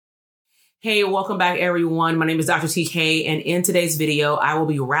Hey, welcome back, everyone. My name is Dr. TK, and in today's video, I will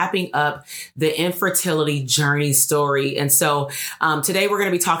be wrapping up the infertility journey story. And so today we're going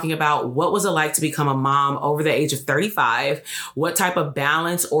to be talking about what was it like to become a mom over the age of 35? What type of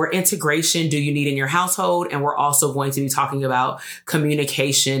balance or integration do you need in your household? And we're also going to be talking about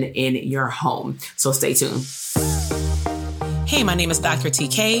communication in your home. So stay tuned. Hey, my name is Dr.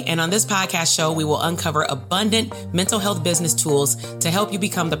 TK, and on this podcast show, we will uncover abundant mental health business tools to help you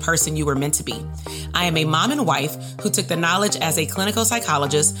become the person you were meant to be. I am a mom and wife who took the knowledge as a clinical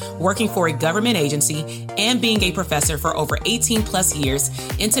psychologist, working for a government agency, and being a professor for over 18 plus years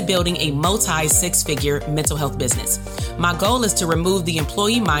into building a multi-six-figure mental health business. My goal is to remove the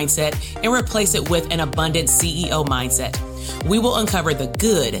employee mindset and replace it with an abundant CEO mindset. We will uncover the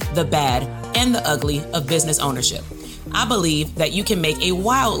good, the bad, and the ugly of business ownership. I believe that you can make a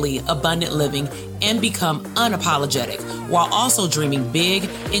wildly abundant living and become unapologetic while also dreaming big,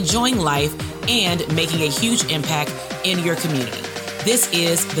 enjoying life, and making a huge impact in your community. This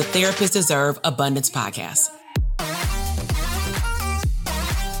is the Therapists Deserve Abundance podcast.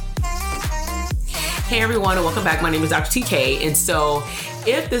 Hey everyone, and welcome back. My name is Dr. TK. And so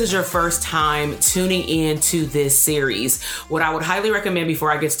if this is your first time tuning into this series, what I would highly recommend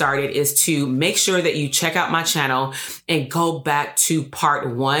before I get started is to make sure that you check out my channel and go back to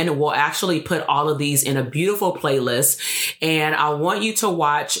part 1. We'll actually put all of these in a beautiful playlist. And I want you to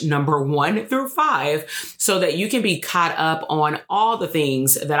watch number 1 through 5 so that you can be caught up on all the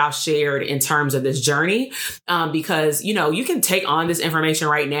things that I've shared in terms of this journey. Because, you can take on this information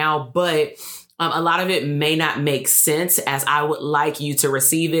right now, but a lot of it may not make sense as I would like you to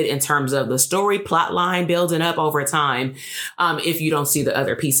receive it in terms of the story plot line building up over time if you don't see the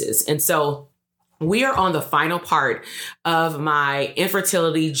other pieces. And so we are on the final part of my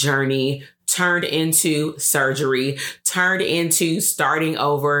infertility journey, turned into surgery, turned into starting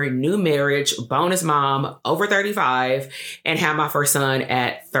over, new marriage, bonus mom, over 35, and have my first son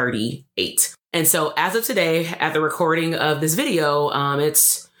at 38. And so as of today, at the recording of this video,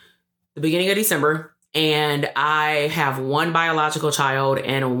 it's the beginning of December, and I have one biological child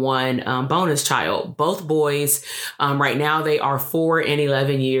and one bonus child, both boys. Right now, they are 4 and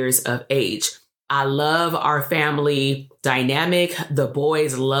 11 years of age. I love our family dynamic. The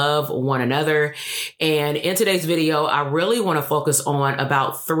boys love one another. And in today's video, I really want to focus on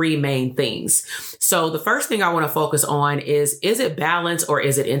about 3 main things. So the first thing I want to focus on is it balance or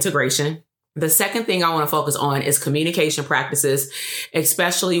is it integration? The second thing I want to focus on is communication practices,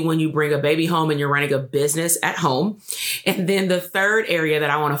 especially when you bring a baby home and you're running a business at home. And then the third area that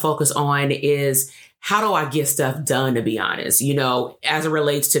I want to focus on is how do I get stuff done, to be honest, as it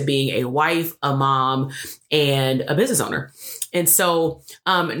relates to being a wife, a mom, and a business owner. And so,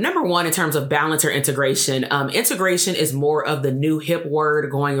 number 1, in terms of balance or integration, integration is more of the new hip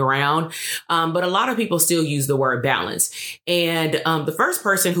word going around. But a lot of people still use the word balance. And the first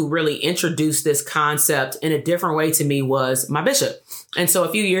person who really introduced this concept in a different way to me was my bishop. And so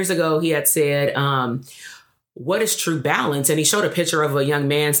a few years ago, he had said, what is true balance? And he showed a picture of a young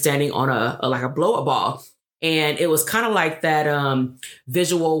man standing on a blow-up ball. And it was kind of like that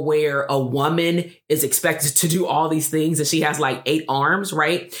visual where a woman is expected to do all these things and she has like 8 arms,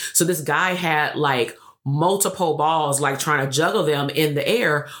 right? So this guy had like multiple balls, like trying to juggle them in the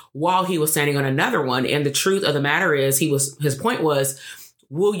air while he was standing on another one. And the truth of the matter is his point was,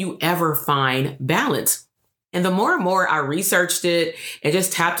 will you ever find balance? And the more and more I researched it and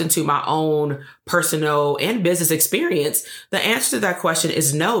just tapped into my own personal and business experience, the answer to that question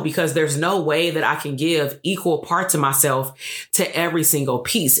is no, because there's no way that I can give equal parts of myself to every single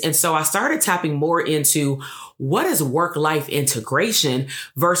piece. And so I started tapping more into what is work-life integration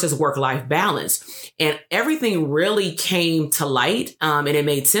versus work-life balance. And everything really came to light. And it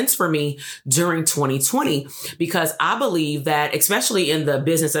made sense for me during 2020, because I believe that, especially in the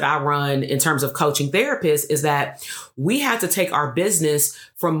business that I run in terms of coaching therapists, is that we had to take our business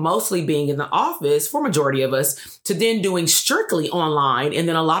from mostly being in the office for majority of us to then doing strictly online. And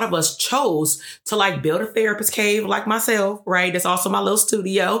then a lot of us chose to build a therapist cave like myself, right? It's also my little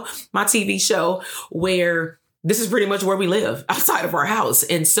studio, my TV show, where this is pretty much where we live outside of our house.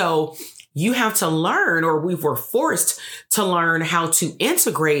 And so you have to learn, or we were forced to learn, how to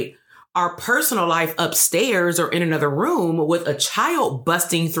integrate our personal life upstairs or in another room with a child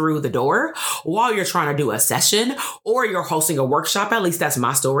busting through the door while you're trying to do a session or you're hosting a workshop. At least that's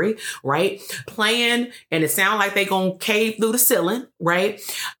my story, right? Playing and it sounds like they gonna cave through the ceiling, right?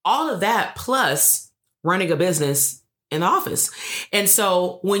 All of that plus running a business in the office. And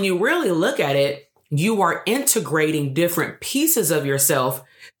so when you really look at it, you are integrating different pieces of yourself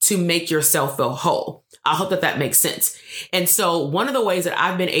to make yourself feel whole. I hope that makes sense. And so one of the ways that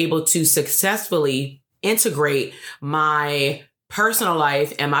I've been able to successfully integrate my personal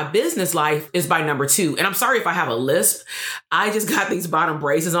life and my business life is by number 2. And I'm sorry if I have a lisp. I just got these bottom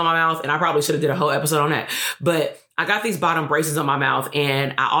braces on my mouth, and I probably should have did a whole episode on that. But I got these bottom braces on my mouth,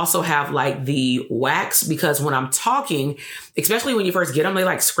 and I also have like the wax, because when I'm talking, especially when you first get them, they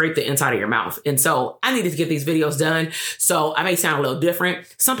like scrape the inside of your mouth. And so I needed to get these videos done. So I may sound a little different.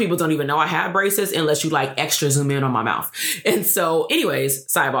 Some people don't even know I have braces unless you like extra zoom in on my mouth. And so anyways,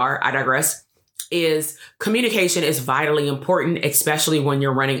 sidebar, I digress. Is communication is vitally important, especially when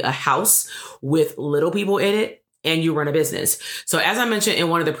you're running a house with little people in it and you run a business. So as I mentioned in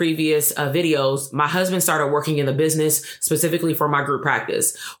one of the previous videos, my husband started working in the business specifically for my group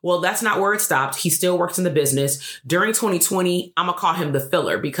practice. Well, that's not where it stopped. He still works in the business. During 2020, I'm going to call him the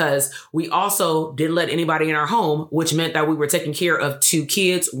filler, because we also didn't let anybody in our home, which meant that we were taking care of 2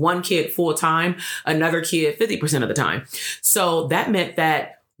 kids, 1 kid full time, another kid 50% of the time. So that meant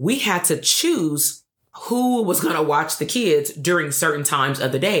that we had to choose who was going to watch the kids during certain times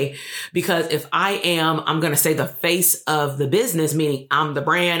of the day. Because if I'm going to say the face of the business, meaning I'm the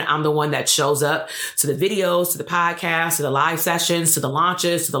brand, I'm the one that shows up to the videos, to the podcasts, to the live sessions, to the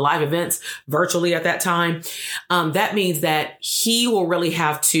launches, to the live events virtually at that time. That means that he will really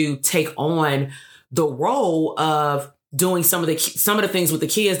have to take on the role of doing some of the things with the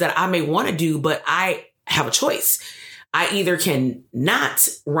kids that I may want to do, but I have a choice. I either can not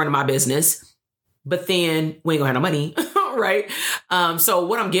run my business, but then we ain't gonna have no money, right? So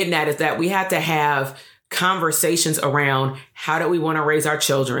what I'm getting at is that we have to have conversations around how do we want to raise our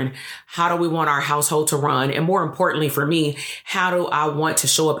children? How do we want our household to run? And more importantly for me, how do I want to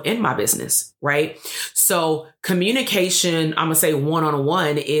show up in my business, right? So communication, I'm gonna say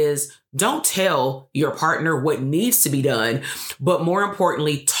one-on-one, is don't tell your partner what needs to be done, but more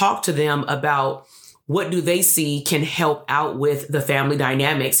importantly, talk to them about what do they see can help out with the family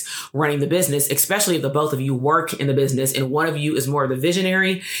dynamics running the business, especially if the both of you work in the business and one of you is more of the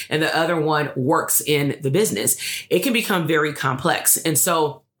visionary and the other one works in the business. It can become very complex. And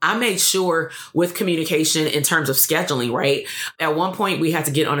so I made sure with communication in terms of scheduling, right? At one point, we had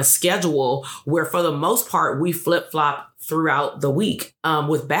to get on a schedule where for the most part, we flip-flop throughout the week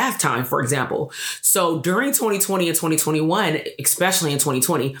with bath time, for example. So during 2020 and 2021, especially in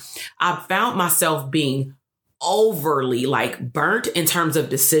 2020, I found myself being overly burnt in terms of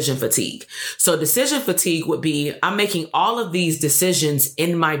decision fatigue. So decision fatigue would be, I'm making all of these decisions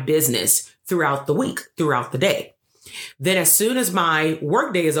in my business throughout the week, throughout the day. Then as soon as my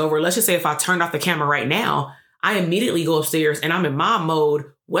work day is over, let's just say if I turned off the camera right now, I immediately go upstairs and I'm in mom mode,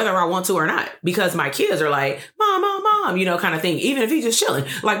 whether I want to or not, because my kids are like, mom, kind of thing. Even if he's just chilling,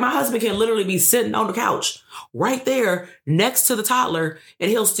 like my husband can literally be sitting on the couch right there next to the toddler and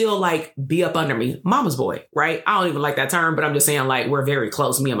he'll still be up under me. Mama's boy, right? I don't even like that term, but I'm just saying we're very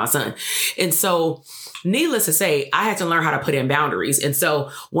close, me and my son. And so needless to say, I had to learn how to put in boundaries. And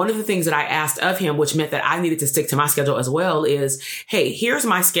so one of the things that I asked of him, which meant that I needed to stick to my schedule as well, is, hey, here's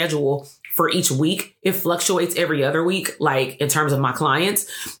my schedule for each week. It fluctuates every other week, in terms of my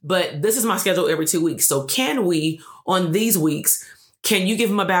clients, but this is my schedule every 2 weeks. So can we, on these weeks, can you give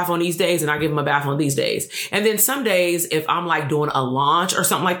him a bath on these days and I give him a bath on these days? And then some days, if I'm doing a launch or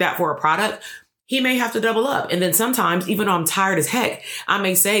something like that for a product, he may have to double up. And then sometimes, even though I'm tired as heck, I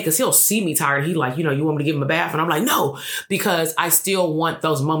may say, because he'll see me tired, you want me to give him a bath? And I'm like, no, because I still want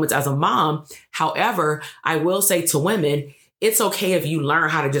those moments as a mom. However, I will say to women, it's okay if you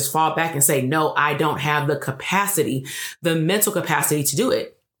learn how to just fall back and say, no, I don't have the capacity, the mental capacity to do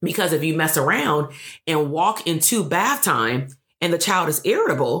it. Because if you mess around and walk into bath time and the child is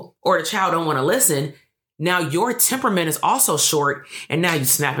irritable or the child don't want to listen, now your temperament is also short and now you're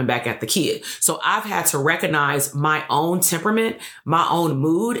snapping back at the kid. So I've had to recognize my own temperament, my own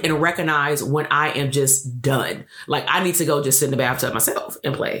mood, and recognize when I am just done. I need to go just sit in the bathtub myself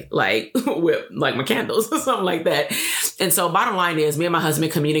and play with my candles or something like that. And so bottom line is, me and my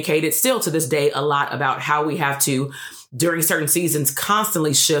husband communicated still to this day a lot about how we have to, during certain seasons,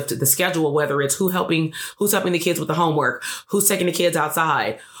 constantly shift the schedule, whether it's who's helping the kids with the homework, who's taking the kids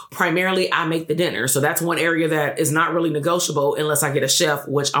outside. Primarily, I make the dinner. So that's one area that is not really negotiable unless I get a chef,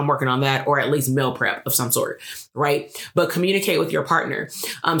 which I'm working on that, or at least meal prep of some sort, right? But communicate with your partner.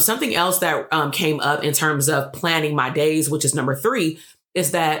 Something else that came up in terms of planning my days, which is number 3,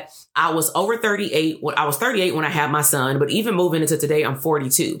 is that I was over 38. I was 38 when I had my son, but even moving into today, I'm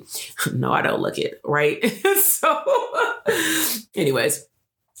 42. No, I don't look it, right? So anyways,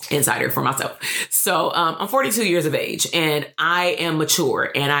 Insider for myself. So I'm 42 years of age and I am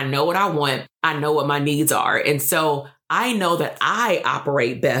mature and I know what I want. I know what my needs are. And so I know that I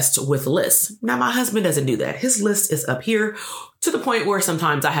operate best with lists. Now, my husband doesn't do that. His list is up here to the point where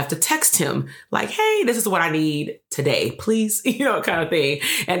sometimes I have to text him like, hey, this is what I need today, please, kind of thing.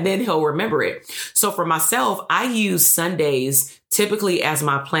 And then he'll remember it. So for myself, I use Sundays typically as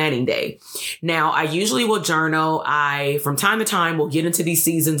my planning day. Now, I usually will journal. I, from time to time, will get into these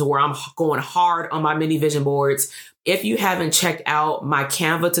seasons where I'm going hard on my mini vision boards. If you haven't checked out my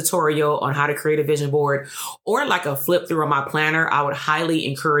Canva tutorial on how to create a vision board or like a flip through on my planner, I would highly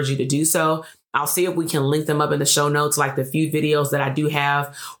encourage you to do so. I'll see if we can link them up in the show notes, like the few videos that I do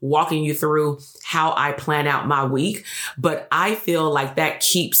have walking you through how I plan out my week. But I feel like that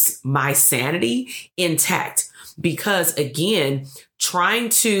keeps my sanity intact because, again, trying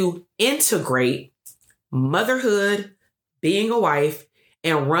to integrate motherhood, being a wife,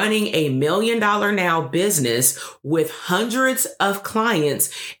 and running $1 million now business with hundreds of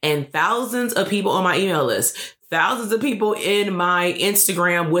clients and thousands of people on my email list, thousands of people in my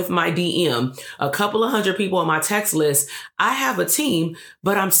Instagram with my DM, a couple of hundred people on my text list. I have a team,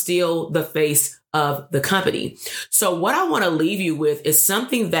 but I'm still the face of the company. So what I want to leave you with is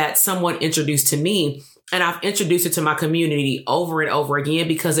something that someone introduced to me, and I've introduced it to my community over and over again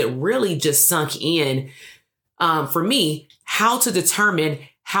because it really just sunk in for me, how to determine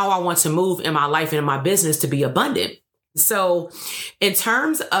how I want to move in my life and in my business to be abundant. So in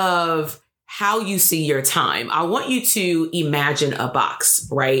terms of how you see your time, I want you to imagine a box,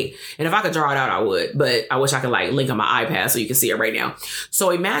 right? And if I could draw it out, I would, but I wish I could link on my iPad so you can see it right now. So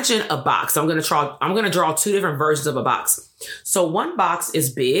imagine a box. I'm going to draw two different versions of a box. So one box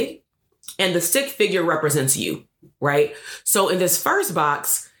is big and the stick figure represents you, right? So in this first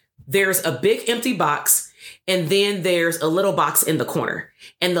box, there's a big empty box. And then there's a little box in the corner,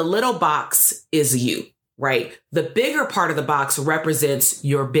 and the little box is you, right? The bigger part of the box represents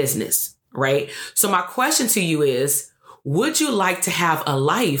your business, right? So my question to you is, would you like to have a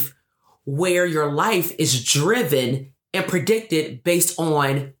life where your life is driven and predicted based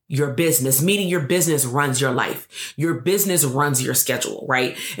on your business, meaning your business runs your life. Your business runs your schedule,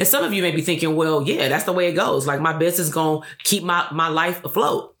 right? And some of you may be thinking, well, yeah, that's the way it goes. Like my business is going to keep my life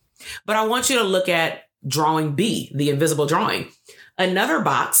afloat. But I want you to look at drawing B, the invisible drawing. Another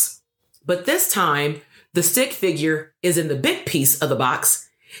box, but this time the stick figure is in the big piece of the box.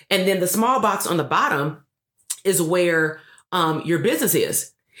 And then the small box on the bottom is where your business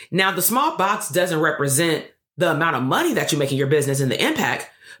is. Now, the small box doesn't represent the amount of money that you make in your business and the impact,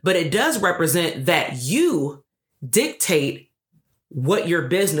 but it does represent that you dictate what your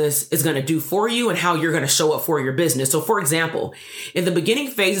business is going to do for you and how you're going to show up for your business. So for example, in the beginning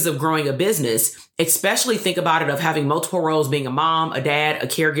phases of growing a business, especially think about it of having multiple roles, being a mom, a dad, a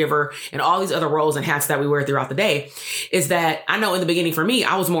caregiver, and all these other roles and hats that we wear throughout the day, is that I know in the beginning for me,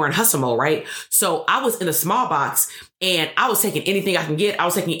 I was more in hustle mode, right? So I was in a small box and I was taking anything I can get. I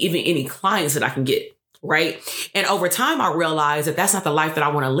was taking even any clients that I can get. Right. And over time, I realized that that's not the life that I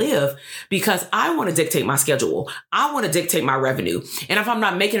want to live because I want to dictate my schedule. I want to dictate my revenue. And if I'm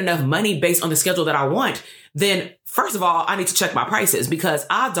not making enough money based on the schedule that I want, then first of all, I need to check my prices because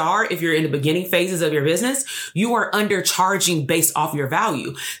odds are if you're in the beginning phases of your business, you are undercharging based off your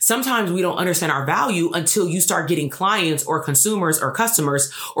value. Sometimes we don't understand our value until you start getting clients or consumers or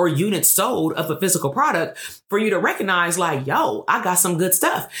customers or units sold of a physical product for you to recognize like, yo, I got some good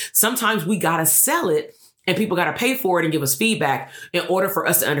stuff. Sometimes we got to sell it and people got to pay for it and give us feedback in order for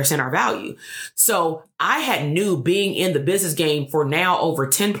us to understand our value. So I had knew being in the business game for now over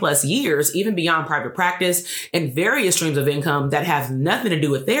 10 plus years, even beyond private practice and various streams of income that have nothing to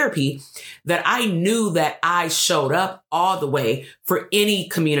do with therapy, that I knew that I showed up all the way for any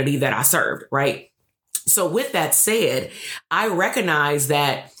community that I served, right? So with that said, I recognize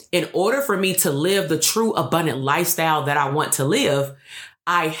that in order for me to live the true abundant lifestyle that I want to live,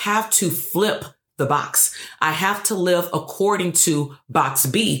 I have to flip the box. I have to live according to box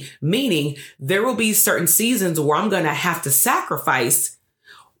B, meaning there will be certain seasons where I'm going to have to sacrifice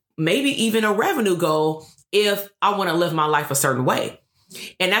maybe even a revenue goal if I want to live my life a certain way.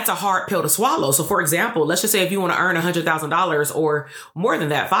 And that's a hard pill to swallow. So for example, let's just say if you want to earn $100,000 or more than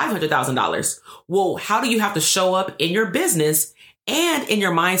that, $500,000. Well, how do you have to show up in your business and in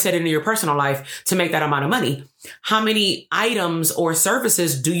your mindset and in your personal life to make that amount of money? How many items or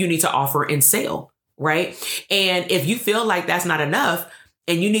services do you need to offer and sell, right? And if you feel like that's not enough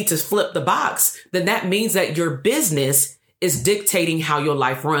and you need to flip the box, then that means that your business is dictating how your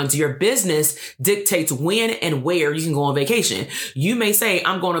life runs. Your business dictates when and where you can go on vacation. You may say,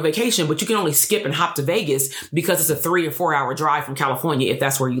 I'm going on vacation, but you can only skip and hop to Vegas because it's a 3 or 4 hour drive from California if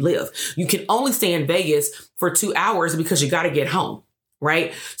that's where you live. You can only stay in Vegas for 2 hours because you got to get home,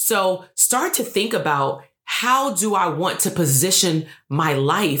 right? So start to think about, how do I want to position my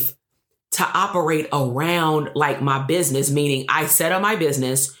life to operate around like my business, meaning I set up my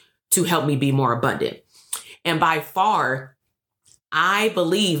business to help me be more abundant. And by far, I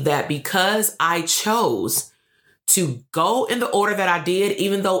believe that because I chose to go in the order that I did,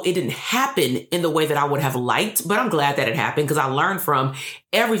 even though it didn't happen in the way that I would have liked, but I'm glad that it happened because I learned from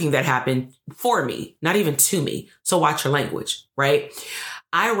everything that happened for me, not even to me. So watch your language, right?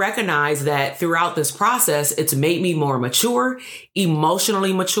 I recognize that throughout this process, it's made me more mature,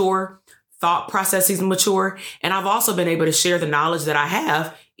 emotionally mature, thought processes mature. And I've also been able to share the knowledge that I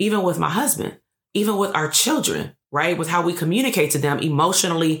have, even with my husband, even with our children, right? With how we communicate to them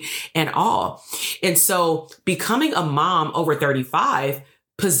emotionally and all. And so becoming a mom over 35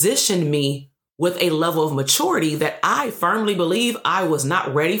 positioned me with a level of maturity that I firmly believe I was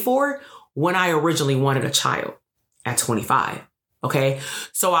not ready for when I originally wanted a child at 25. Okay.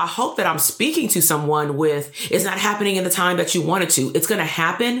 So I hope that I'm speaking to someone with, it's not happening in the time that you wanted to. It's going to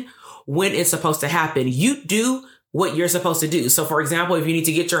happen when it's supposed to happen. You do what you're supposed to do. So for example, if you need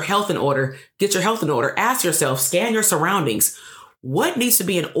to get your health in order, get your health in order. Ask yourself, scan your surroundings. What needs to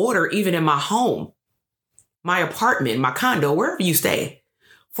be in order, even in my home, my apartment, my condo, wherever you stay,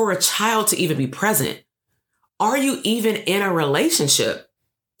 for a child to even be present? Are you even in a relationship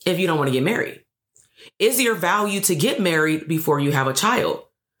if you don't want to get married? Is your value to get married before you have a child?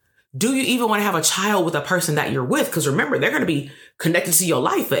 Do you even want to have a child with a person that you're with? Because remember, they're going to be connected to your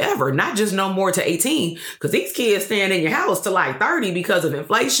life forever, not just no more to 18. Because these kids staying in your house to like 30 because of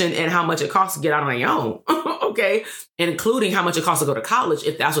inflation and how much it costs to get out on their own. Okay. And including how much it costs to go to college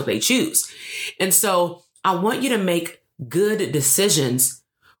if that's what they choose. And so I want you to make good decisions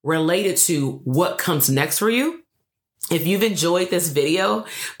related to what comes next for you. If you've enjoyed this video,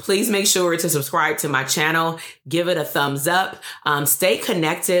 please make sure to subscribe to my channel. Give it a thumbs up. Stay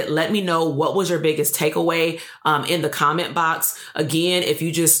connected. Let me know what was your biggest takeaway in the comment box. Again, if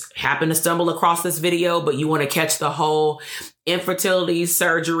you just happen to stumble across this video, but you want to catch the whole infertility,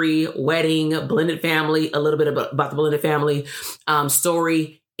 surgery, wedding, blended family, a little bit about the blended family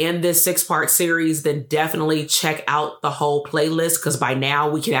story in this 6-part series, then definitely check out the whole playlist, because by now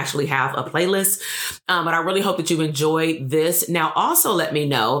we can actually have a playlist. But I really hope that you enjoyed this. Now, also let me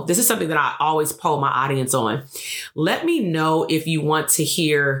know, this is something that I always poll my audience on. Let me know if you want to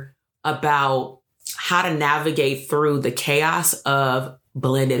hear about how to navigate through the chaos of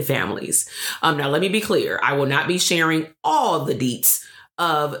blended families. Now, let me be clear. I will not be sharing all the deets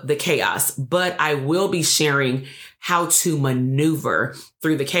of the chaos, but I will be sharing how to maneuver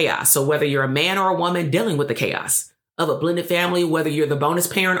through the chaos. So whether you're a man or a woman dealing with the chaos of a blended family, whether you're the bonus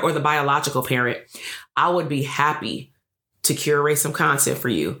parent or the biological parent, I would be happy to curate some content for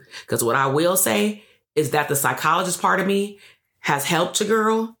you. Because what I will say is that the psychologist part of me has helped your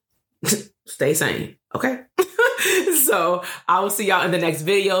girl stay sane. Okay. So I will see y'all in the next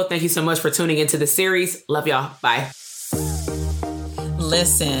video. Thank you so much for tuning into the series. Love y'all. Bye.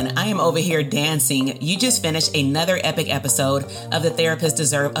 Listen, I am over here dancing. You just finished another epic episode of the Therapists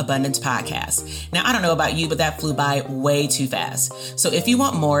Deserve Abundance podcast. Now, I don't know about you, but that flew by way too fast. So if you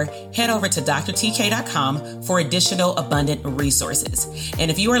want more, head over to drtk.com for additional abundant resources.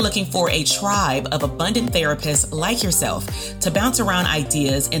 And if you are looking for a tribe of abundant therapists like yourself to bounce around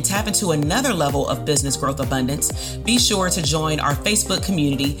ideas and tap into another level of business growth abundance, be sure to join our Facebook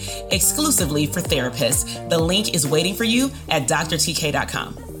community exclusively for therapists. The link is waiting for you at drtk.com.